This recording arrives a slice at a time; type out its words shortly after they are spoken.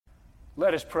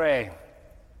Let us pray.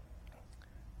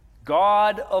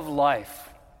 God of life,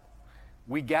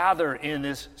 we gather in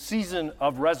this season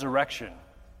of resurrection,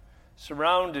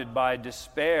 surrounded by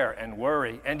despair and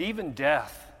worry and even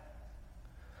death.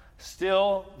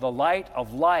 Still, the light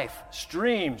of life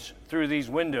streams through these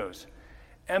windows,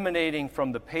 emanating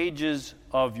from the pages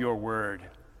of your word.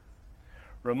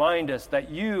 Remind us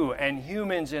that you and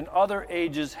humans in other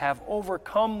ages have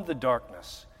overcome the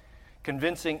darkness,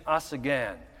 convincing us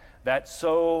again that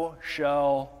so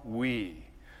shall we,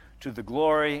 to the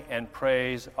glory and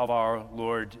praise of our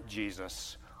Lord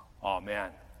Jesus.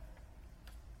 Amen.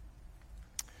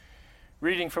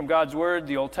 Reading from God's Word,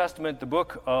 the Old Testament, the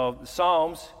book of the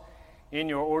Psalms. In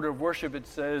your order of worship, it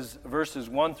says verses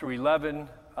 1 through 11.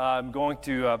 I'm going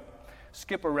to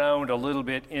skip around a little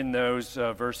bit in those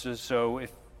verses, so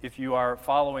if you are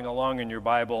following along in your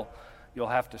Bible, you'll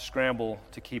have to scramble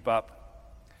to keep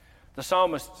up. The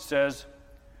psalmist says,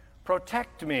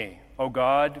 "Protect me, O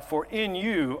God, for in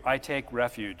you I take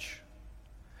refuge.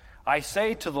 I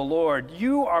say to the Lord,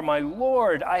 you are my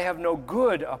Lord. I have no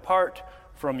good apart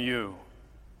from you.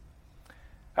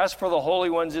 As for the holy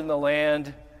ones in the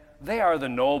land, they are the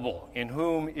noble, in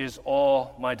whom is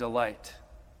all my delight.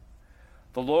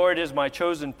 The Lord is my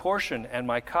chosen portion and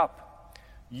my cup.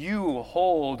 You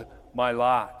hold my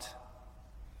lot.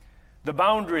 The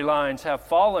boundary lines have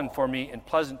fallen for me in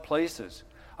pleasant places.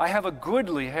 I have a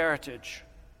goodly heritage.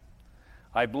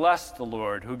 I bless the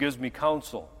Lord who gives me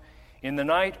counsel. In the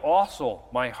night also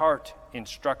my heart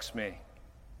instructs me.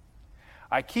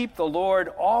 I keep the Lord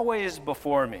always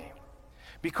before me.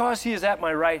 Because he is at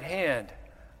my right hand,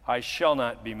 I shall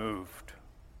not be moved.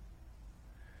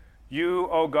 You,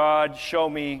 O God, show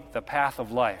me the path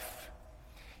of life.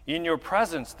 In your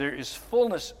presence there is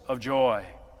fullness of joy.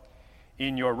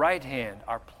 In your right hand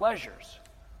are pleasures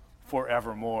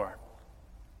forevermore."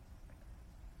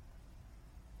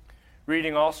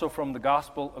 Reading also from the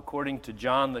Gospel according to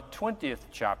John, the 20th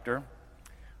chapter,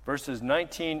 verses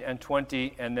 19 and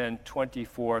 20, and then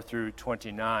 24 through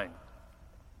 29.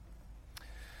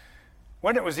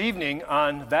 When it was evening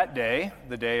on that day,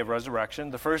 the day of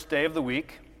resurrection, the first day of the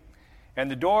week, and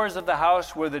the doors of the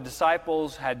house where the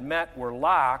disciples had met were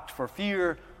locked for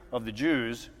fear of the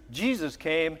Jews, Jesus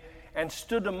came and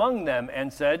stood among them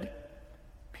and said,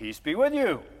 "Peace be with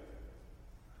you."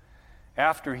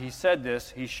 After he said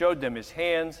this, he showed them his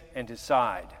hands and his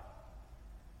side.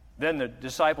 Then the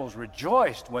disciples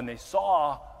rejoiced when they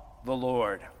saw the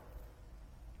Lord.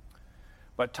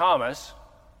 But Thomas,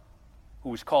 who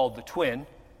was called the twin,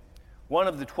 one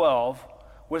of the 12,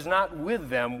 was not with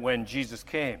them when Jesus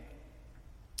came.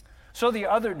 So the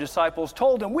other disciples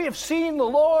told him, "We have seen the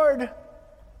Lord."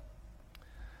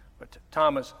 But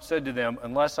Thomas said to them,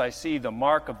 "Unless I see the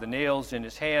mark of the nails in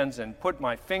his hands and put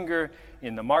my finger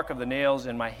in the mark of the nails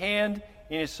and my hand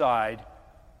in his side,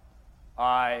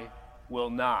 I will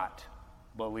not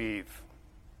believe."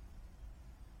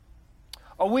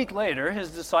 A week later,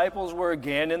 his disciples were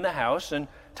again in the house, and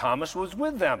Thomas was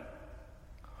with them.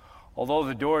 Although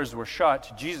the doors were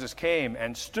shut, Jesus came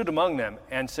and stood among them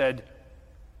and said,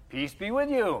 "Peace be with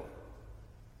you."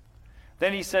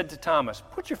 Then he said to Thomas,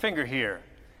 "Put your finger here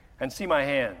and see my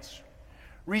hands.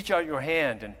 Reach out your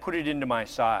hand and put it into my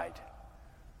side.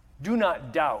 Do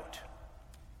not doubt,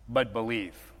 but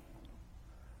believe."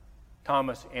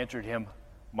 Thomas answered him,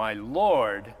 "My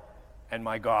Lord and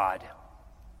my God."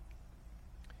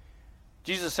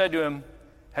 Jesus said to him,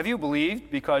 "Have you believed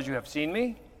because you have seen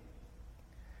me?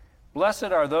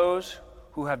 Blessed are those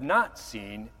who have not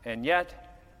seen and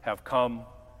yet have come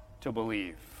to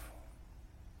believe."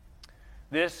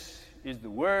 This is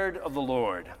the word of the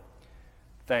Lord.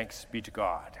 Thanks be to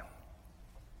God.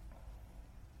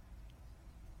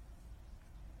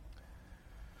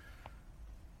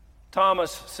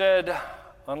 Thomas said,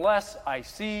 "Unless I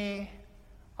see,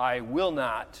 I will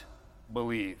not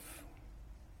believe."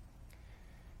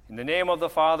 In the name of the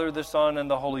Father, the Son, and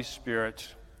the Holy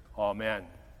Spirit, amen.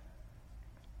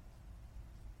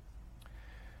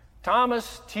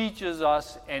 Thomas teaches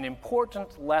us an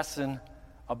important lesson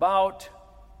about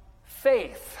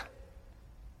faith.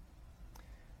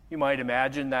 You might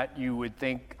imagine that you would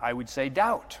think I would say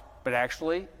doubt, but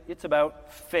actually it's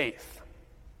about faith.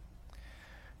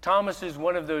 Thomas is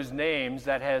one of those names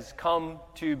that has come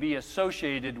to be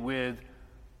associated with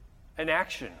an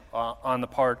action on the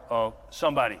part of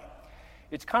somebody.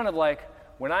 It's kind of like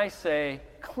when I say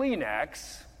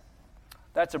Kleenex,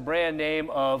 that's a brand name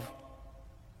of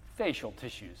facial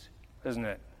tissues, isn't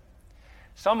it?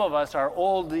 Some of us are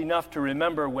old enough to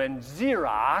remember when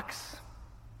Xerox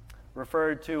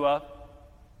referred to a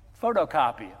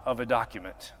photocopy of a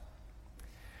document.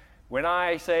 When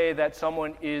I say that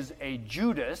someone is a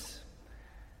Judas,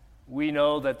 we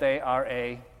know that they are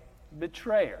a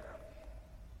betrayer.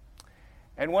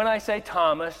 And when I say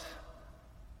Thomas,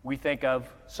 we think of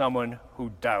someone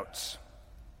who doubts.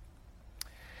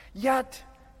 Yet,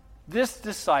 this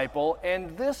disciple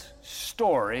and this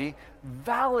story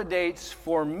validates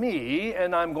for me,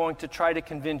 and I'm going to try to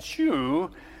convince you,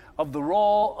 of the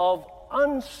role of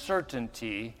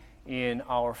uncertainty in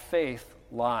our faith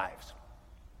lives.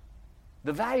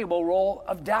 The valuable role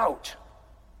of doubt.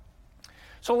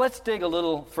 So let's dig a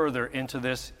little further into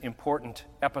this important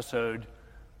episode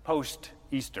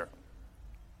post-Easter.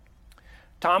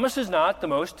 Thomas is not the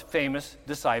most famous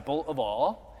disciple of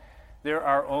all. There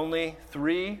are only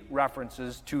 3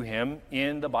 references to him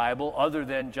in the Bible other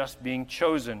than just being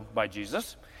chosen by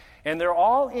Jesus, and they're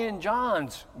all in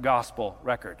John's gospel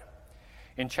record.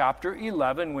 In chapter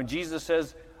 11, when Jesus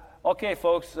says, okay,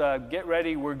 folks, get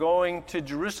ready, we're going to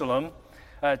Jerusalem,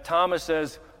 Thomas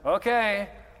says, okay,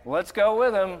 let's go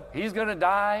with him. He's going to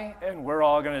die, and we're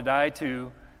all going to die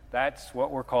too. That's what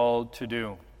we're called to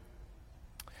do.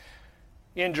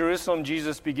 In Jerusalem,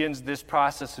 Jesus begins this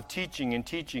process of teaching and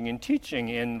teaching and teaching.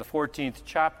 In the 14th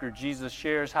chapter, Jesus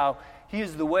shares how he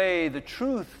is the way, the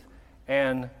truth,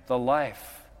 and the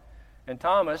life. And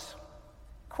Thomas,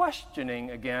 questioning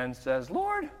again, says,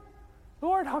 Lord,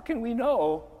 how can we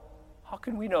know? How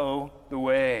can we know the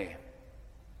way?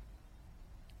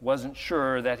 Wasn't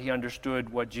sure that he understood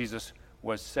what Jesus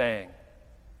was saying.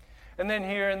 And then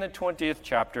here in the 20th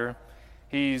chapter,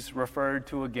 he's referred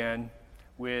to again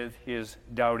with his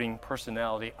doubting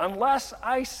personality. Unless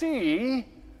I see,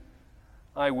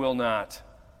 I will not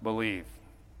believe.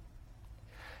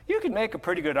 You can make a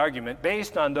pretty good argument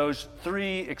based on those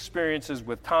 3 experiences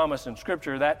with Thomas in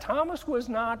Scripture that Thomas was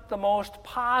not the most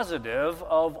positive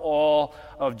of all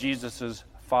of Jesus'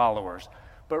 followers,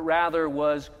 but rather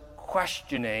was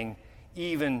questioning,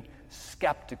 even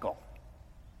skeptical.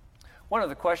 One of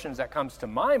the questions that comes to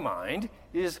my mind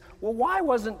is, well, why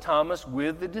wasn't Thomas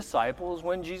with the disciples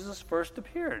when Jesus first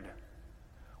appeared?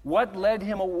 What led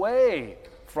him away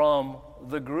from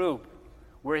the group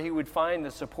where he would find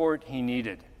the support he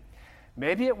needed?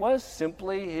 Maybe it was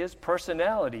simply his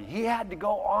personality. He had to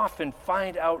go off and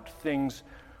find out things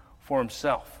for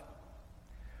himself.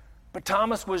 But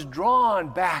Thomas was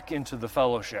drawn back into the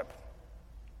fellowship.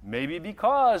 Maybe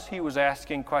because he was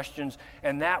asking questions,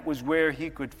 and that was where he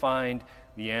could find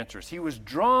the answers. He was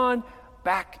drawn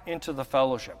back into the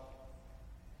fellowship.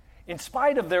 In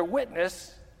spite of their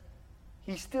witness,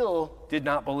 he still did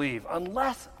not believe.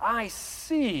 Unless I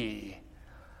see,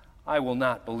 I will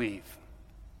not believe.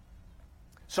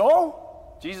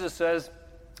 So, Jesus says,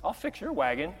 I'll fix your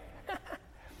wagon.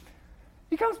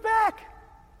 He comes back.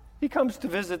 He comes to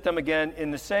visit them again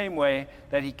in the same way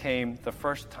that he came the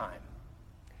first time.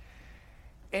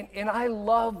 And I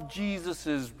love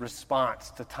Jesus'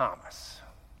 response to Thomas.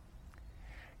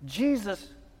 Jesus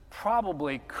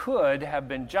probably could have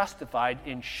been justified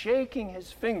in shaking his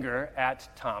finger at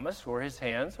Thomas or his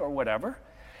hands or whatever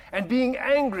and being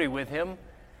angry with him,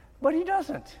 but he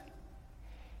doesn't.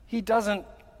 He doesn't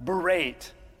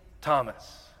berate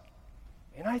Thomas.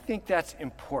 And I think that's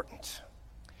important.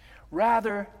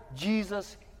 Rather,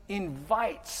 Jesus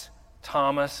invites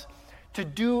Thomas to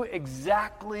do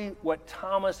exactly what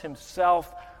Thomas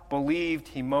himself believed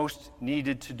he most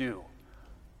needed to do.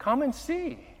 Come and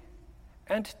see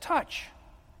and touch,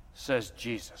 says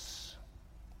Jesus.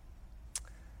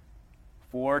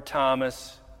 For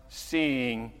Thomas,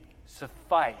 seeing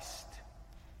sufficed,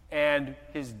 and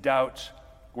his doubts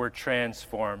were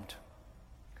transformed.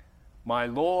 My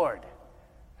Lord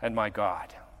and my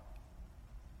God.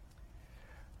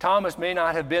 Thomas may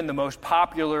not have been the most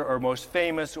popular or most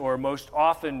famous or most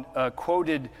often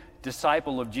quoted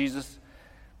disciple of Jesus,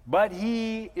 but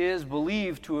he is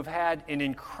believed to have had an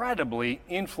incredibly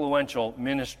influential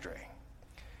ministry.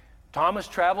 Thomas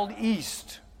traveled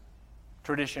east,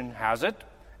 tradition has it,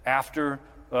 after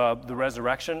the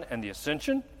resurrection and the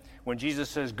ascension, when Jesus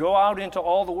says, go out into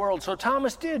all the world. So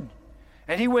Thomas did,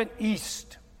 and he went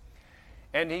east.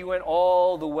 And he went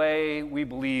all the way, we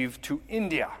believe, to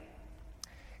India.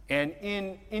 And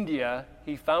in India,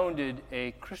 he founded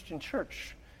a Christian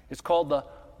church. It's called the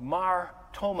Mar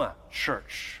Thoma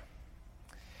Church.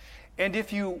 And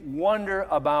if you wonder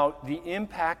about the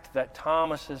impact that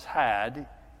Thomas has had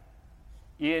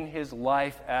in his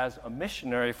life as a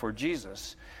missionary for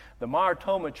Jesus, the Mar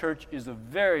Thoma Church is a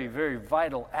very, very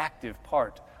vital, active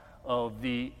part of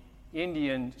the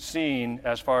Indian scene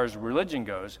as far as religion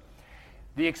goes.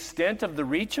 The extent of the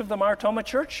reach of the Mar Thoma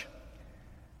Church,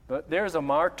 but there's a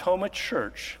Mar Thoma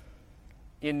Church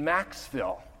in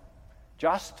Maxville,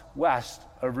 just west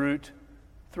of Route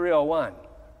 301,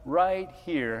 right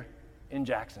here in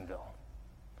Jacksonville.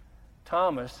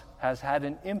 Thomas has had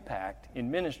an impact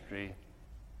in ministry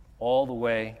all the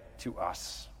way to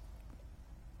us.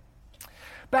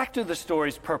 Back to the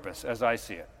story's purpose, as I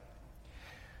see it.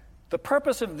 The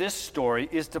purpose of this story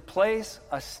is to place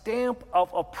a stamp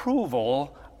of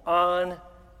approval on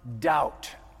doubt.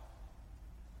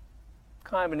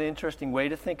 Kind of an interesting way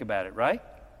to think about it, right?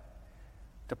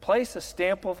 To place a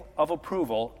stamp of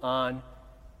approval on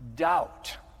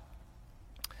doubt.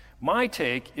 My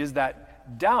take is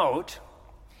that doubt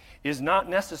is not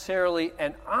necessarily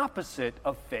an opposite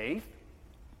of faith,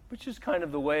 which is kind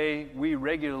of the way we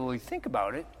regularly think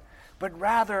about it, but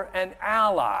rather an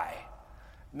ally.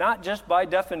 Not just by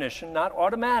definition, not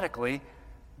automatically,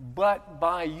 but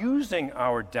by using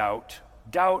our doubt,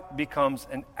 doubt becomes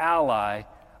an ally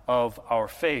of our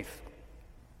faith.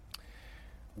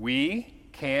 We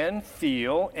can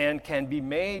feel and can be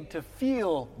made to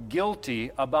feel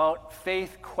guilty about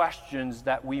faith questions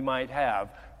that we might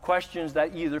have, questions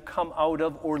that either come out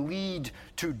of or lead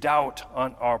to doubt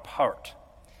on our part.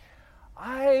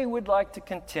 I would like to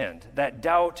contend that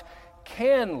doubt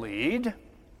can lead,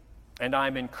 and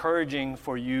I'm encouraging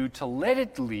for you to let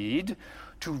it lead,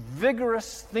 to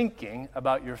vigorous thinking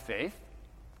about your faith,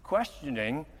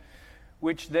 questioning,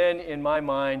 which then, in my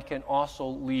mind, can also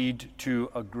lead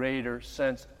to a greater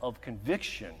sense of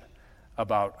conviction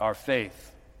about our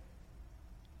faith.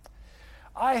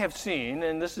 I have seen,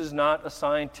 and this is not a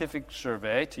scientific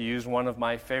survey, to use one of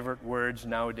my favorite words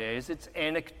nowadays, it's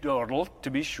anecdotal to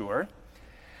be sure,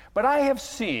 but I have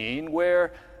seen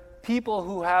where people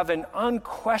who have an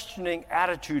unquestioning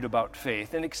attitude about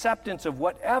faith, an acceptance of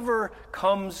whatever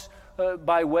comes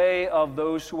by way of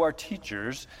those who are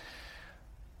teachers,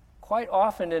 quite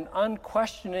often an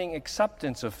unquestioning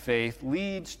acceptance of faith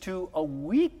leads to a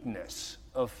weakness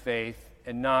of faith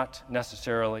and not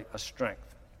necessarily a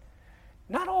strength.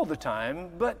 Not all the time,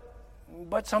 but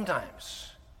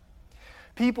sometimes.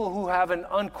 People who have an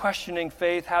unquestioning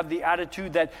faith have the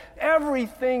attitude that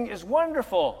everything is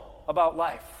wonderful about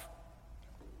life,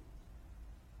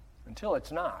 until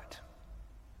it's not.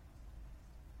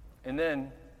 And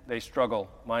then they struggle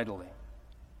mightily.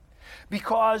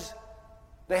 Because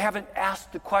they haven't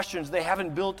asked the questions, they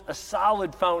haven't built a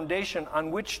solid foundation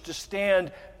on which to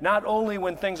stand, not only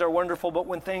when things are wonderful, but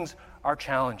when things are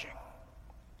challenging.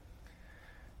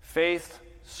 Faith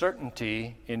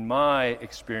certainty, in my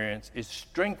experience, is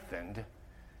strengthened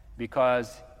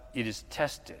because it is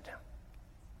tested.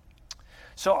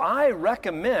 So I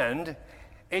recommend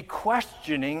a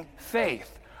questioning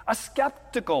faith, a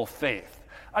skeptical faith,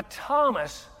 a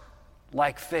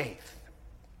Thomas-like faith.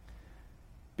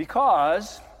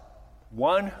 Because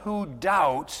one who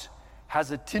doubts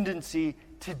has a tendency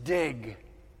to dig.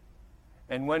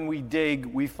 And when we dig,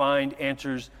 we find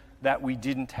answers that we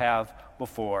didn't have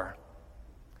before.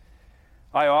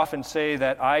 I often say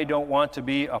that I don't want to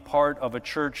be a part of a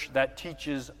church that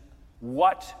teaches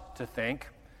what to think.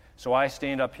 So I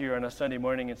stand up here on a Sunday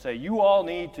morning and say, you all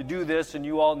need to do this, and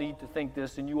you all need to think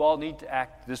this, and you all need to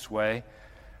act this way.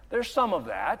 There's some of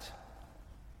that.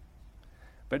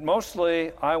 But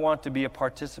mostly, I want to be a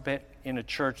participant in a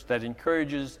church that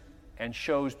encourages and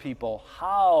shows people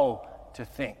how to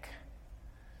think,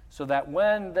 so that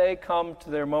when they come to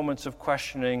their moments of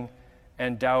questioning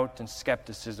and doubt and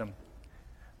skepticism,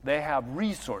 they have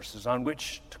resources on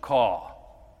which to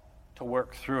call to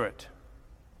work through it.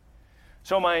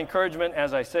 So my encouragement,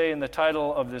 as I say in the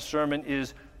title of this sermon,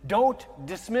 is don't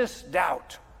dismiss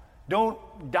doubt. Don't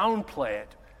downplay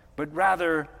it, but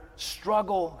rather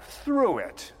struggle through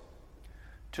it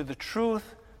to the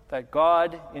truth that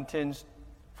God intends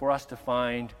for us to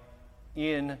find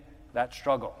in that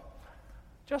struggle.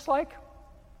 Just like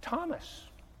Thomas,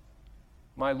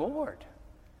 my Lord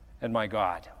and my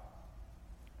God.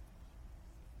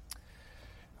 I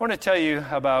want to tell you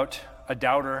about a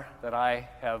doubter that I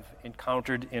have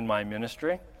encountered in my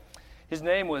ministry. His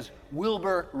name was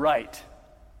Wilbur Wright.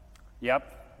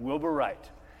 Yep, Wilbur Wright.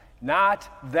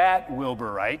 Not that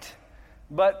Wilbur Wright,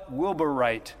 but Wilbur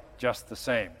Wright just the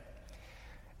same.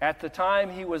 At the time,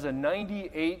 he was a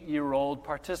 98-year-old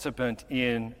participant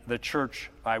in the church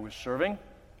I was serving,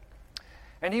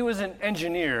 and he was an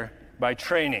engineer by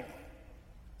training.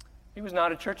 He was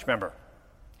not a church member.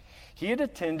 He had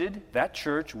attended that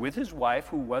church with his wife,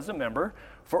 who was a member,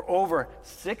 for over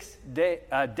 6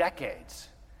 decades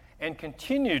and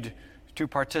continued to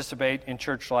participate in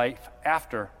church life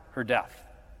after her death.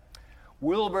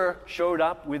 Wilbur showed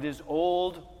up with his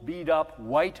old, beat-up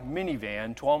white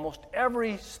minivan to almost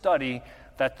every study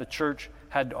that the church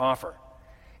had to offer.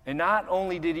 And not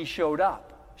only did he show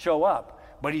up, show up,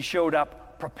 but he showed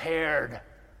up prepared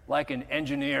like an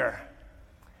engineer.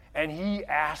 And he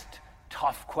asked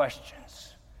tough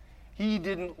questions. He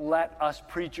didn't let us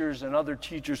preachers and other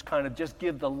teachers kind of just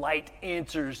give the light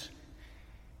answers.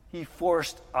 He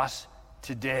forced us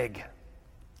to dig.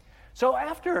 So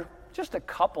after just a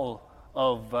couple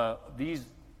of these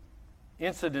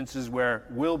incidences where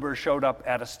Wilbur showed up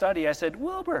at a study, I said,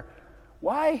 Wilbur,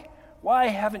 why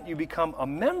haven't you become a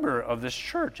member of this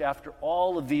church after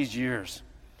all of these years?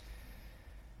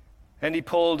 And he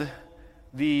pulled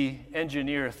the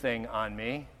engineer thing on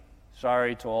me.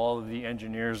 Sorry to all of the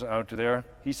engineers out there.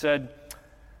 He said,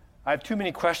 I have too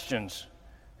many questions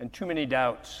and too many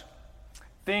doubts.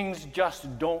 Things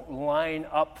just don't line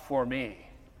up for me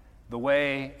the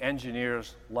way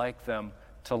engineers like them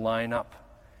to line up.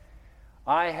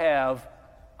 I have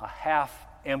a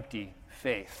half-empty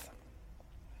faith.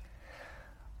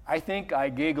 I think I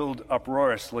giggled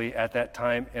uproariously at that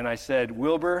time, and I said,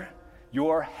 Wilbur,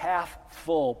 your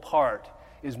half-full part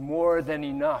is more than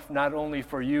enough, not only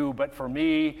for you, but for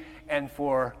me and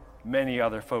for many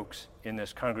other folks in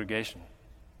this congregation.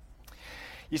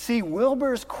 You see,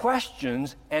 Wilbur's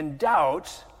questions and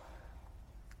doubts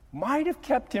might have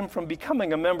kept him from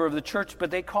becoming a member of the church, but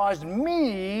they caused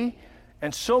me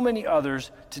and so many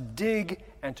others to dig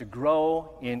and to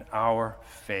grow in our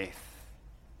faith.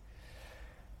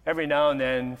 Every now and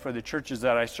then, for the churches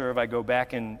that I serve, I go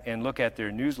back and look at their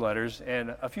newsletters.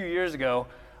 And a few years ago,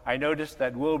 I noticed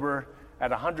that Wilbur, at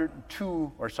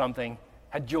 102 or something,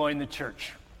 had joined the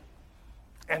church.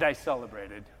 And I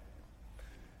celebrated.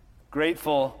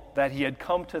 Grateful that he had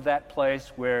come to that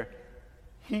place where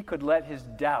he could let his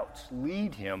doubts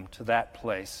lead him to that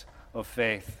place of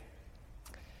faith.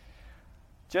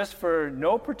 Just for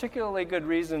no particularly good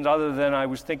reasons other than I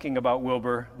was thinking about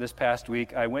Wilbur this past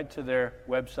week, I went to their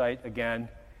website again,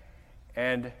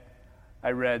 and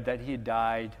I read that he had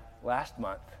died last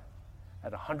month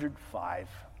at 105.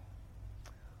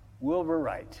 Wilbur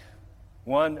Wright,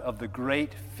 one of the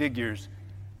great figures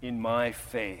in my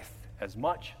faith, as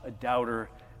much a doubter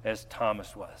as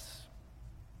Thomas was.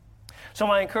 So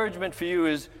my encouragement for you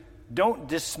is don't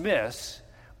dismiss,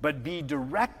 but be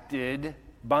directed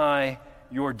by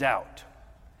your doubt.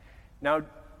 Now,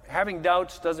 having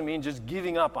doubts doesn't mean just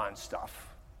giving up on stuff.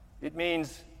 It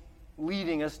means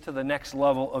leading us to the next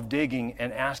level of digging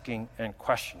and asking and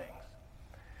questioning.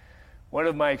 One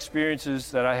of my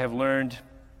experiences that I have learned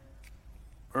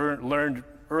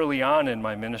early on in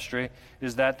my ministry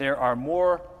is that there are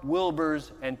more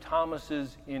Wilburs and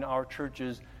Thomases in our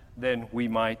churches than we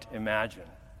might imagine.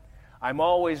 I'm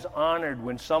always honored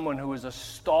when someone who is a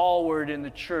stalwart in the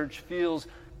church feels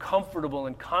comfortable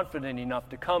and confident enough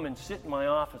to come and sit in my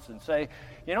office and say,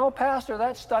 you know, Pastor,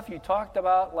 that stuff you talked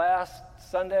about last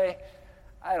Sunday,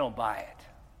 I don't buy it.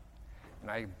 And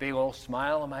I big old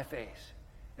smile on my face,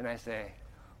 and I say,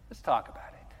 let's talk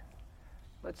about it.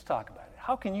 Let's talk about it.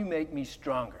 How can you make me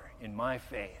stronger in my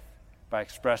faith by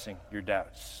expressing your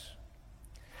doubts?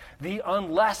 The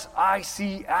unless I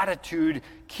see attitude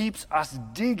keeps us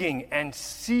digging and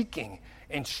seeking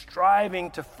and striving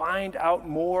to find out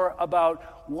more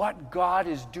about what God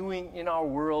is doing in our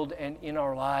world and in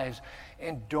our lives.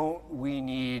 And don't we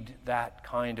need that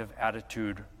kind of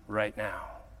attitude right now?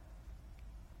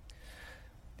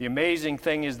 The amazing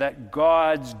thing is that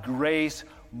God's grace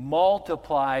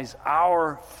multiplies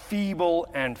our feeble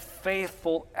and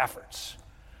faithful efforts,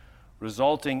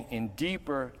 resulting in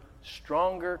deeper,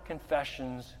 stronger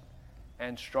confessions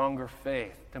and stronger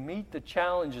faith to meet the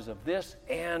challenges of this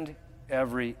and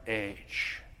every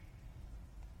age.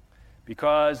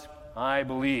 Because I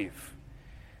believe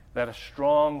that a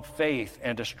strong faith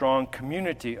and a strong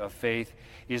community of faith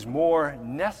is more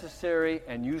necessary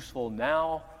and useful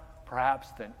now,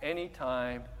 perhaps, than any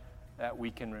time that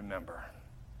we can remember.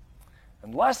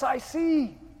 Unless I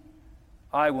see,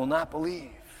 I will not believe.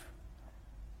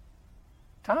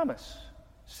 Thomas,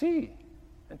 see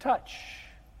and touch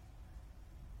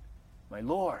my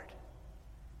Lord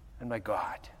and my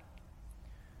God.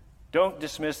 Don't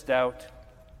dismiss doubt.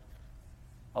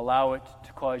 Allow it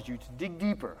to cause you to dig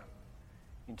deeper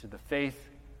into the faith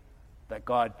that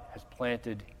God has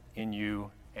planted in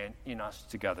you and in us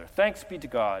together. Thanks be to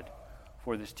God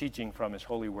for this teaching from His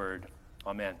holy word.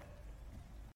 Amen.